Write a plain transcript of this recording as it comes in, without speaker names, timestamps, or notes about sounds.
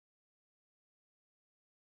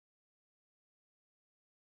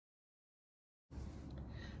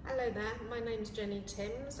Hello there, my name's Jenny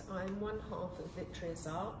Timms. I'm one half of Vitreus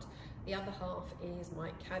Art. The other half is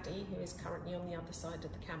Mike Caddy, who is currently on the other side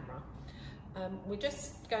of the camera. We're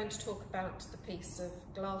just going to talk about the piece of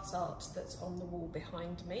glass art that's on the wall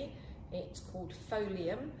behind me. It's called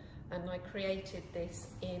Folium, and I created this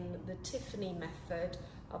in the Tiffany method,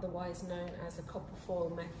 otherwise known as a copper foil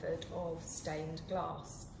method of stained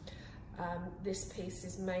glass. This piece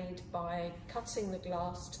is made by cutting the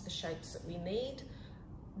glass to the shapes that we need,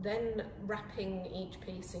 then wrapping each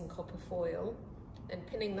piece in copper foil and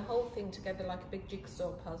pinning the whole thing together like a big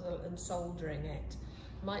jigsaw puzzle and soldering it.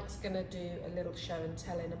 Mike's going to do a little show and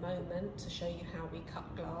tell in a moment to show you how we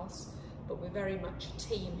cut glass, but we're very much a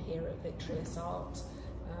team here at Vitreus Art,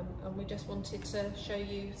 and we just wanted to show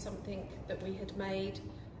you something that we had made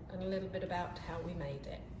and a little bit about how we made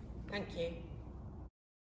it. Thank you.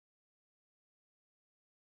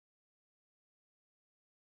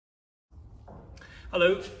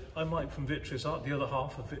 Hello, I'm Mike from Vitreus Art, the other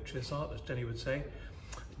half of Vitreus Art, as Jenny would say.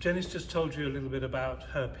 Jenny's just told you a little bit about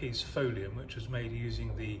her piece Folium, which was made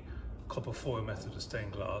using the copper foil method of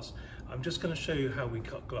stained glass. I'm just going to show you how we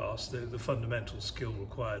cut glass, the fundamental skill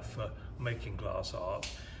required for making glass art.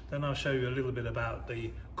 Then I'll show you a little bit about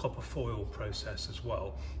the copper foil process as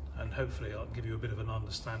well, and hopefully I'll give you a bit of an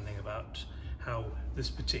understanding about how this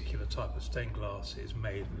particular type of stained glass is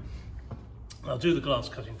made. I'll do the glass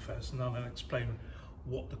cutting first, and then I'll explain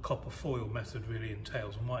what the copper foil method really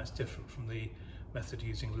entails and why it's different from the method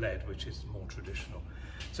using lead, which is more traditional.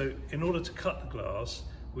 So in order to cut the glass,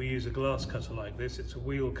 we use a glass cutter like this. It's a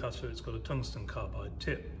wheel cutter, it's got a tungsten carbide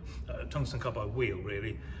tip, tungsten carbide wheel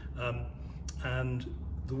really, and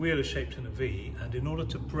the wheel is shaped in a V, and in order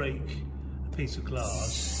to break a piece of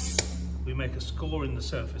glass, we make a score in the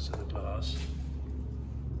surface of the glass,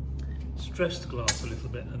 stress the glass a little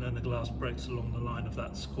bit, and then the glass breaks along the line of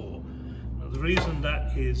that score. Now, the reason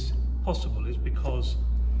that is possible is because,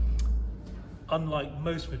 unlike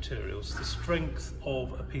most materials, the strength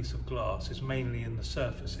of a piece of glass is mainly in the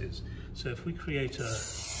surfaces. So if we create a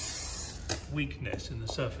weakness in the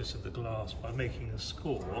surface of the glass by making a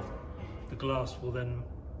score, the glass will then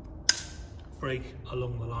break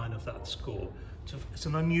along the line of that score. So it's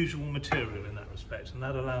an unusual material in that respect, and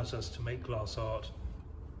that allows us to make glass art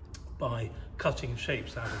by cutting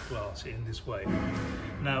shapes out of glass in this way.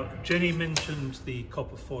 Now, Jenny mentioned the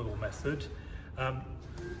copper foil method.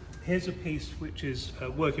 Here's a piece which is a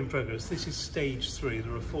work in progress. This is stage 3.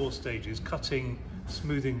 There are 4 stages: cutting,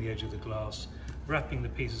 smoothing the edge of the glass, wrapping the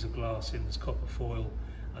pieces of glass in this copper foil,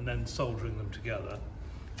 and then soldering them together.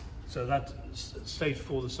 So that stage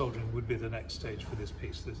 4, the soldering, would be the next stage for this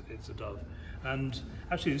piece. It's a dove. And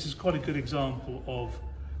actually this is quite a good example of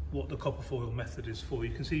what the copper foil method is for.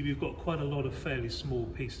 You can see we've got quite a lot of fairly small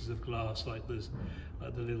pieces of glass, like there's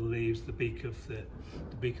the little leaves, the beak of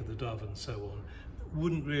the dove, and so on.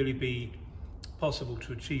 Wouldn't really be possible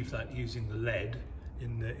to achieve that using the lead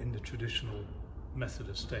in the traditional method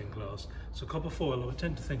of stained glass. So copper foil, I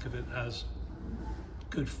tend to think of it as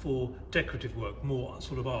good for decorative work, more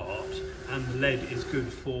sort of art, and lead is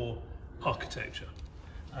good for architecture.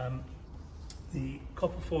 The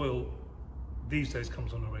copper foil these days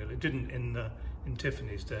comes on a reel. It didn't in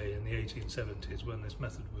Tiffany's day in the 1870s when this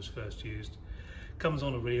method was first used. Comes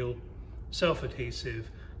on a reel, self-adhesive,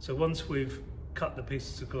 so once we've cut the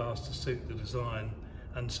pieces of glass to suit the design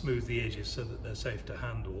and smooth the edges so that they're safe to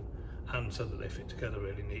handle and so that they fit together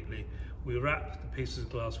really neatly, we wrap the pieces of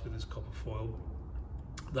glass with this copper foil.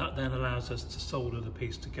 That then allows us to solder the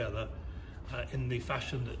piece together in the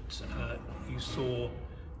fashion that you saw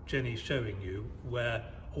Jenny showing you, where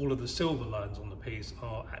all of the silver lines on the piece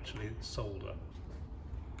are actually solder.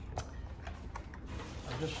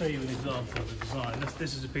 I'll just show you an example of the design.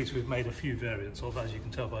 This is a piece we've made a few variants of, as you can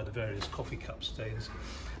tell by the various coffee cup stains.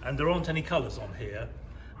 And there aren't any colours on here.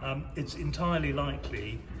 It's entirely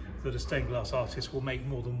likely that a stained glass artist will make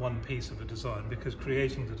more than one piece of a design, because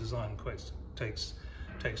creating the design takes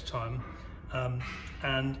time.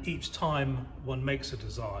 And each time one makes a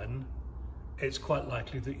design, it's quite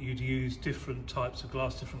likely that you'd use different types of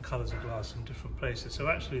glass, different colours of glass in different places. So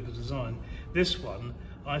actually the design, this one,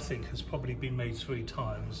 I think has probably been made 3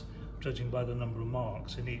 times, judging by the number of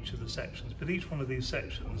marks in each of the sections. But each one of these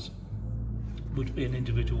sections would be an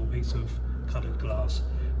individual piece of coloured glass,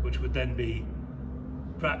 which would then be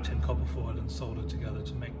wrapped in copper foil and soldered together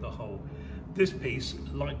to make the whole. This piece,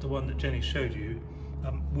 like the one that Jenny showed you,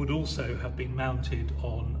 would also have been mounted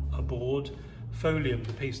on a board. Folium,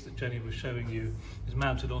 the piece that Jenny was showing you, is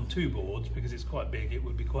mounted on 2 boards because it's quite big. It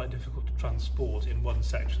would be quite difficult to transport in one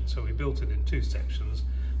section, so we built it in 2 sections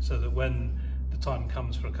so that when the time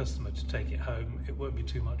comes for a customer to take it home, it won't be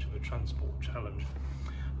too much of a transport challenge.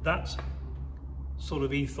 That sort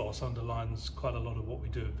of ethos underlines quite a lot of what we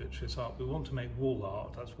do at Vitreus Art. We want to make wall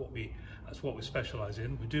art. That's what we specialise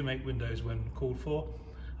in. We do make windows when called for,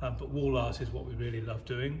 but wall art is what we really love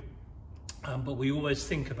doing. But we always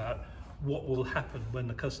think about what will happen when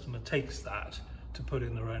the customer takes that to put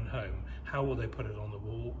in their own home. How will they put it on the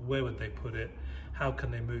wall? Where would they put it? How can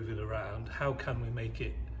they move it around? How can we make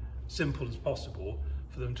it simple as possible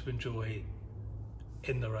for them to enjoy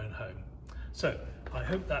in their own home? So I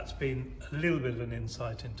hope that's been a little bit of an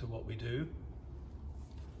insight into what we do.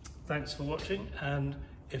 Thanks for watching, and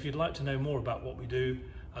if you'd like to know more about what we do,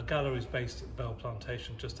 our gallery is based at the Bell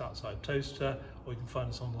Plantation just outside Towcester, or you can find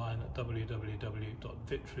us online at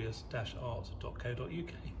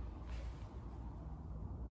www.vitreus-art.co.uk.